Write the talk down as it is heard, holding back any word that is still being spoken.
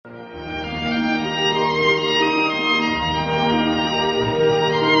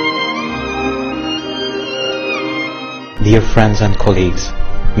Dear friends and colleagues,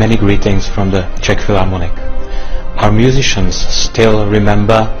 many greetings from the Czech Philharmonic. Our musicians still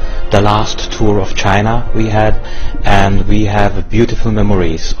remember the last tour of China we had, and we have beautiful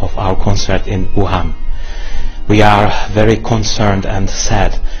memories of our concert in Wuhan. We are very concerned and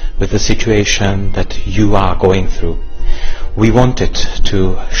sad with the situation that you are going through. We wanted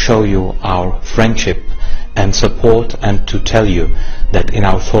to show you our friendship and support, and to tell you that in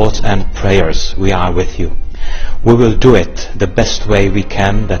our thoughts and prayers we are with you. We will do it the best way we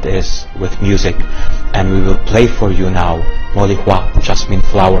can, that is with music, and we will play for you now Molihua, Jasmin,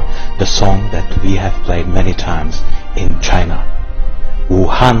 Flower, the song that we have played many times in China.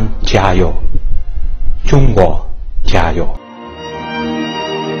 Wuhan 加油，中国加油。